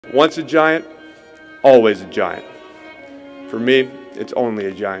Once a giant, always a giant. For me, it's only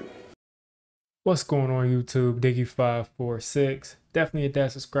a giant. What's going on YouTube? Diggy546. Definitely hit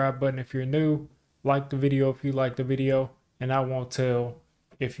that subscribe button if you're new. Like the video if you like the video. And I won't tell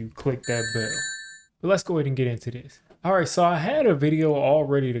if you click that bell. But let's go ahead and get into this. Alright, so I had a video all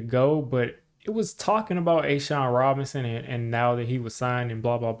ready to go, but it was talking about Schoen Robinson and now that he was signed and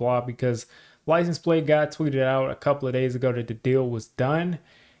blah blah blah, because License Plate Guy tweeted out a couple of days ago that the deal was done.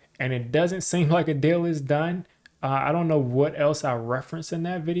 And it doesn't seem like a deal is done. I don't know what else I referenced in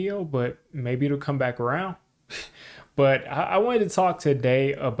that video, but maybe it'll come back around. But I wanted to talk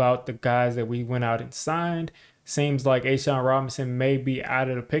today about the guys that we went out and signed. Seems like Schoen Robinson may be out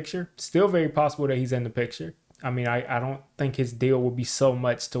of the picture. Still very possible that he's in the picture. I mean, I don't think his deal would be so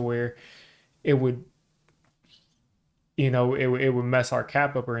much to where it would, it would mess our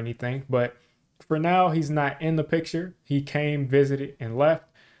cap up or anything. But for now, he's not in the picture. He came, visited, and left.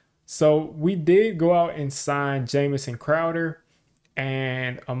 So we did go out and sign Jamison Crowder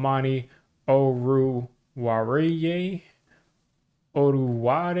and Amani Oruwariye.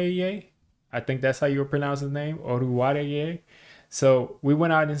 I think that's how you would pronounce his name, Oruwariye. So we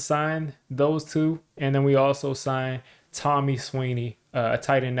went out and signed those two. And then we also signed Tommy Sweeney, a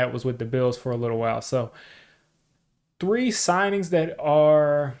tight end that was with the Bills for a little while. So 3 signings that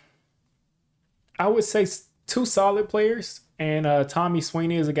are, I would say, 2 solid players. And Tommy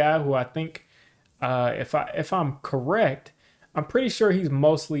Sweeney is a guy who I think, if I'm correct, I'm pretty sure he's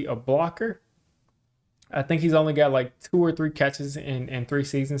mostly a blocker. I think he's only got like 2 or 3 catches in 3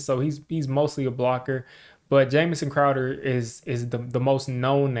 seasons, so he's mostly a blocker. But Jamison Crowder is the most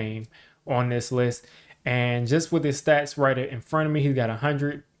known name on this list, and just with his stats right in front of me, he's got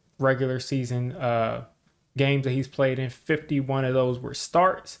 100 regular season games that he's played in. 51 of those were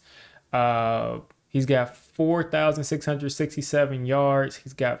starts. He's got 4,667 yards.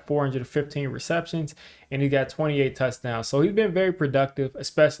 He's got 415 receptions, and he's got 28 touchdowns. So he's been very productive,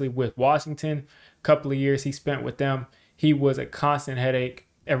 especially with Washington. A couple of years he spent with them, he was a constant headache.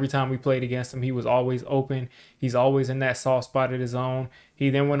 Every time we played against him, he was always open. He's always in that soft spot of his own. He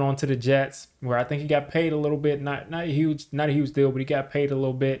then went on to the Jets, where I think he got paid a little bit, not a huge deal, but he got paid a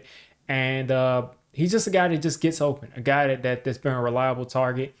little bit. And he's just a guy that just gets open, a guy that's been a reliable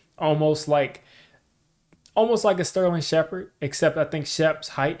target, almost like a Sterling Shepard, except I think Shep's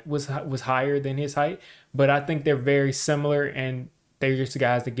height was higher than his height. But I think they're very similar, and they're just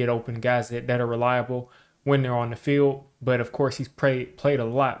guys that get open, guys that are reliable when they're on the field. But of course, he's played a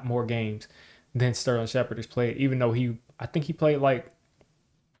lot more games than Sterling Shepard has played, even though I think he played like,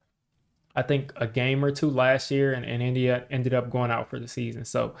 I think a game or 2 last year, and India ended up going out for the season.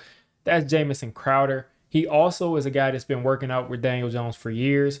 So that's Jamison Crowder. He also is a guy that's been working out with Daniel Jones for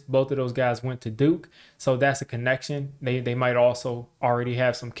years. Both of those guys went to Duke, so that's a connection. They might also already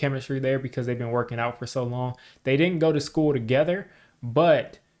have some chemistry there because they've been working out for so long. They didn't go to school together,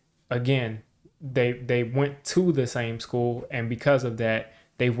 but again, they went to the same school, and because of that,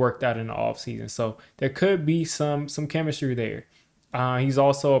 they've worked out in the offseason. So there could be some chemistry there. He's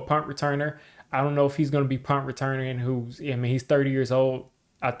also a punt returner. I don't know if he's going to be punt returning. He's 30 years old.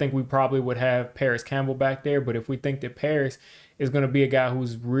 I think we probably would have Paris Campbell back there. But if we think that Paris is going to be a guy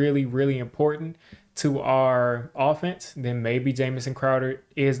who's really, really important to our offense, then maybe Jamison Crowder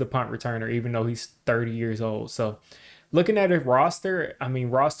is the punt returner, even though he's 30 years old. So looking at his roster, I mean,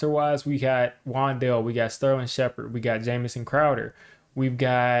 roster-wise, we got Wandale, we got Sterling Shepard, we got Jamison Crowder, we've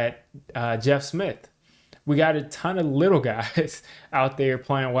got Jeff Smith. We got a ton of little guys out there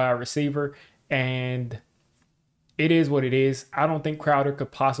playing wide receiver, and it is what it is. I don't think Crowder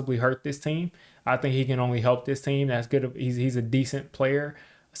could possibly hurt this team. I think he can only help this team. That's good. He's a decent player,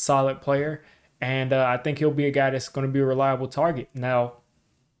 a solid player. And I think he'll be a guy that's going to be a reliable target. Now,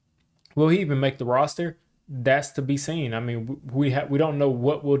 will he even make the roster? That's to be seen. I mean, we don't know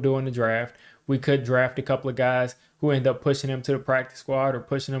what we'll do in the draft. We could draft a couple of guys who end up pushing him to the practice squad or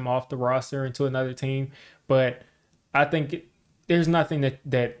pushing him off the roster into another team. But I think there's nothing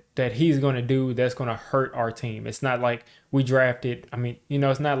that he's going to do that's going to hurt our team. It's not like we drafted. I mean,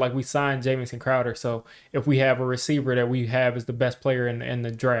 it's not like we signed Jamison Crowder. So if we have a receiver that we have as the best player in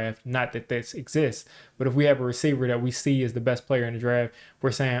the draft, not that this exists, but if we have a receiver that we see as the best player in the draft,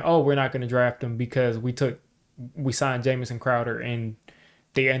 we're saying, oh, we're not going to draft him because we signed Jamison Crowder in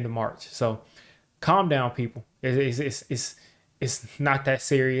the end of March. So calm down, people. It's not that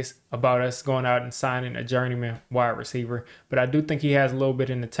serious about us going out and signing a journeyman wide receiver. But I do think he has a little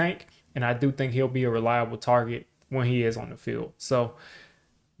bit in the tank, and I do think he'll be a reliable target when he is on the field. So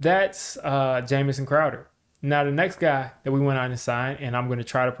that's Jamison Crowder. Now, the next guy that we went out and signed, and I'm going to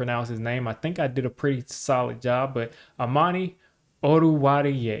try to pronounce his name. I think I did a pretty solid job, but Amani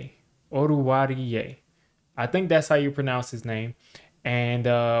Oruwariye. Oruwariye. I think that's how you pronounce his name. And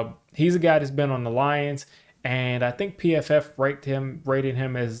he's a guy that's been on the Lions. And I think PFF rated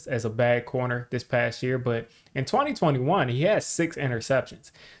him as a bad corner this past year. But in 2021, he had 6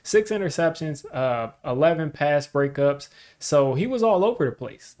 interceptions. 6 interceptions, 11 pass breakups. So he was all over the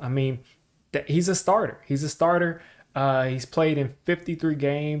place. I mean, he's a starter. He's a starter. He's played in 53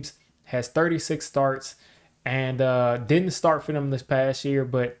 games, has 36 starts, and didn't start for them this past year.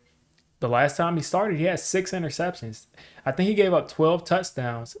 But the last time he started, he had 6 interceptions. I think he gave up 12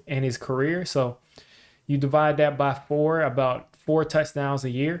 touchdowns in his career. So you divide that by 4, about 4 touchdowns a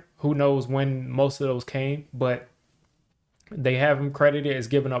year. Who knows when most of those came, but they have him credited as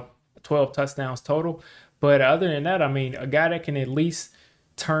giving up 12 touchdowns total. But other than that, I mean, a guy that can at least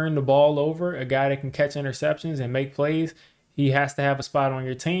turn the ball over, a guy that can catch interceptions and make plays, he has to have a spot on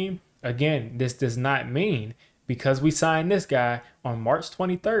your team. Again, this does not mean because we signed this guy on March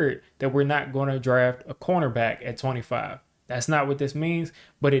 23rd that we're not going to draft a cornerback at 25. That's not what this means,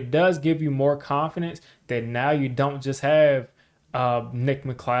 but it does give you more confidence that now you don't just have Nick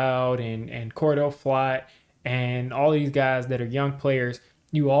McLeod and Cordell Flott and all these guys that are young players.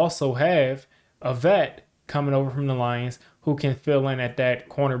 You also have a vet coming over from the Lions who can fill in at that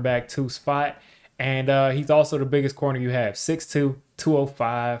cornerback 2 spot. And he's also the biggest corner you have. 6'2",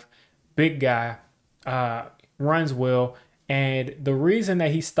 205, big guy, runs well. And the reason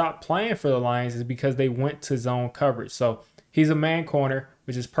that he stopped playing for the Lions is because they went to zone coverage. So he's a man corner,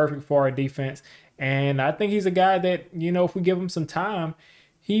 which is perfect for our defense. And I think he's a guy that, if we give him some time,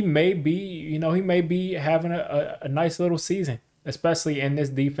 he may be having a nice little season, especially in this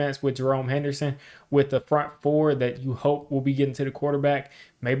defense with Jerome Henderson, with the front 4 that you hope will be getting to the quarterback.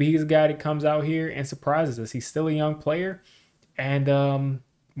 Maybe he's a guy that comes out here and surprises us. He's still a young player, and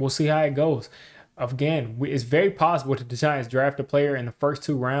we'll see how it goes. Again, it's very possible that the Giants draft a player in the first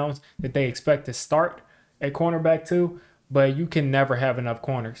 2 rounds that they expect to start at cornerback 2, but you can never have enough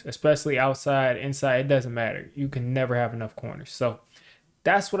corners, especially outside, inside. It doesn't matter. You can never have enough corners. So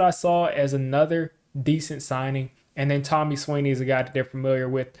that's what I saw as another decent signing. And then Tommy Sweeney is a guy that they're familiar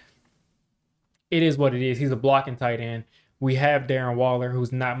with. It is what it is. He's a blocking tight end. We have Darren Waller,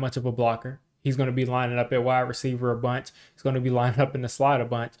 who's not much of a blocker. He's going to be lining up at wide receiver a bunch. He's going to be lining up in the slot a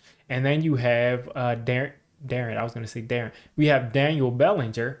bunch. And then you have Darren. We have Daniel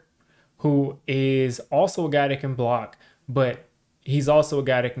Bellinger, who is also a guy that can block, but he's also a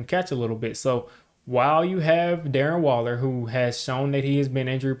guy that can catch a little bit. So while you have Darren Waller, who has shown that he has been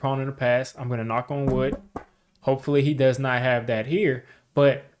injury prone in the past, I'm going to knock on wood. Hopefully he does not have that here.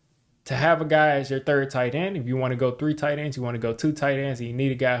 But to have a guy as your 3rd tight end, if you want to go 3 tight ends, you want to go 2 tight ends, and you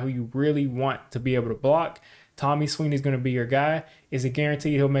need a guy who you really want to be able to block, Tommy Sweeney is going to be your guy. Is it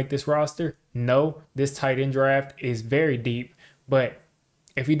guaranteed he'll make this roster? No. This tight end draft is very deep. But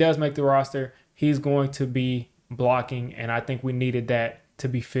if he does make the roster, he's going to be blocking, and I think we needed that to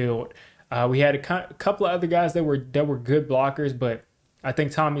be filled. We had a couple of other guys that were good blockers, but I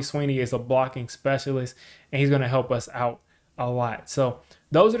think Tommy Sweeney is a blocking specialist, and he's going to help us out a lot. So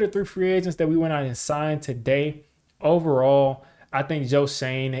those are the 3 free agents that we went out and signed today. Overall, I think Joe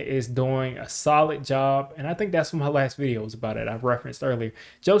Schoen is doing a solid job, and I think that's what my last video was about it. I've referenced earlier.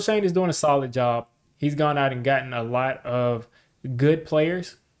 Joe Schoen is doing a solid job. He's gone out and gotten a lot of good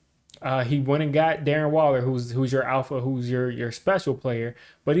players. He went and got Darren Waller, who's your alpha, who's your special player.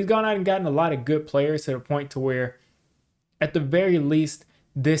 But he's gone out and gotten a lot of good players to the point to where, at the very least,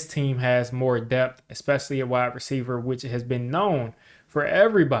 this team has more depth, especially at wide receiver, which has been known for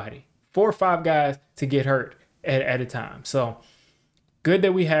everybody, 4 or 5 guys to get hurt at a time. So good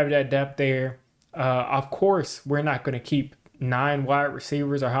that we have that depth there. Of course, we're not going to keep 9 wide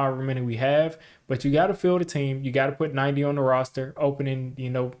receivers or however many we have, but you got to fill the team. You got to put 90 on the roster opening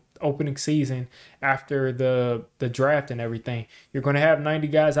season after the draft and everything. You're going to have 90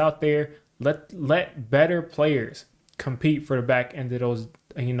 guys out there. Let better players compete for the back end of those,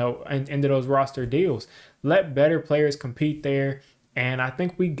 into those roster deals. Let better players compete there. And I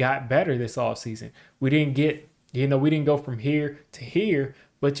think we got better this offseason. We didn't go from here to here,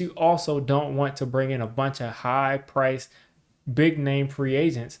 but you also don't want to bring in a bunch of high-priced, big-name free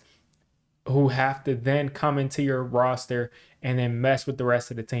agents who have to then come into your roster and then mess with the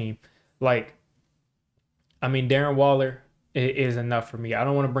rest of the team. Darren Waller is enough for me. I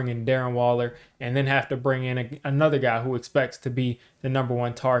don't want to bring in Darren Waller and then have to bring in another guy who expects to be the number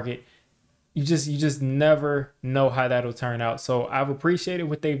 1 target. You just never know how that'll turn out. So I've appreciated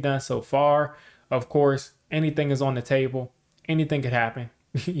what they've done so far. Of course, anything is on the table. Anything could happen.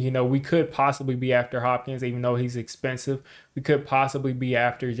 We could possibly be after Hopkins, even though he's expensive. We could possibly be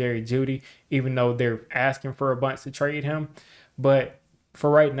after Jerry Jeudy, even though they're asking for a bunch to trade him. But for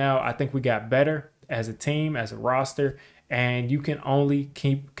right now, I think we got better as a team, as a roster, and you can only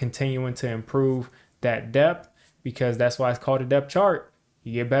keep continuing to improve that depth, because that's why it's called a depth chart.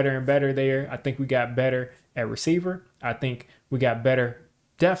 You get better and better there. I think we got better at receiver. I think we got better,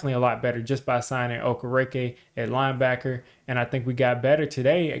 definitely a lot better, just by signing Okereke at linebacker. And I think we got better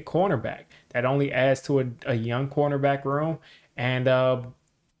today at cornerback. That only adds to a young cornerback room. And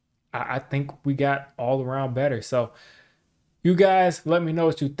I think we got all around better. So you guys, let me know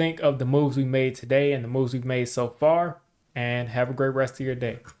what you think of the moves we made today and the moves we've made so far. And have a great rest of your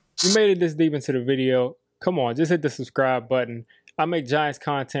day. If you made it this deep into the video, come on, just hit the subscribe button. I make Giants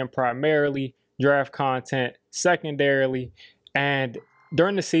content primarily, draft content secondarily, and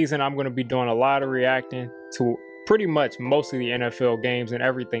during the season, I'm going to be doing a lot of reacting to pretty much most of the NFL games and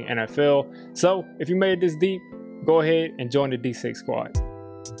everything NFL. So if you made it this deep, go ahead and join the D6 squad.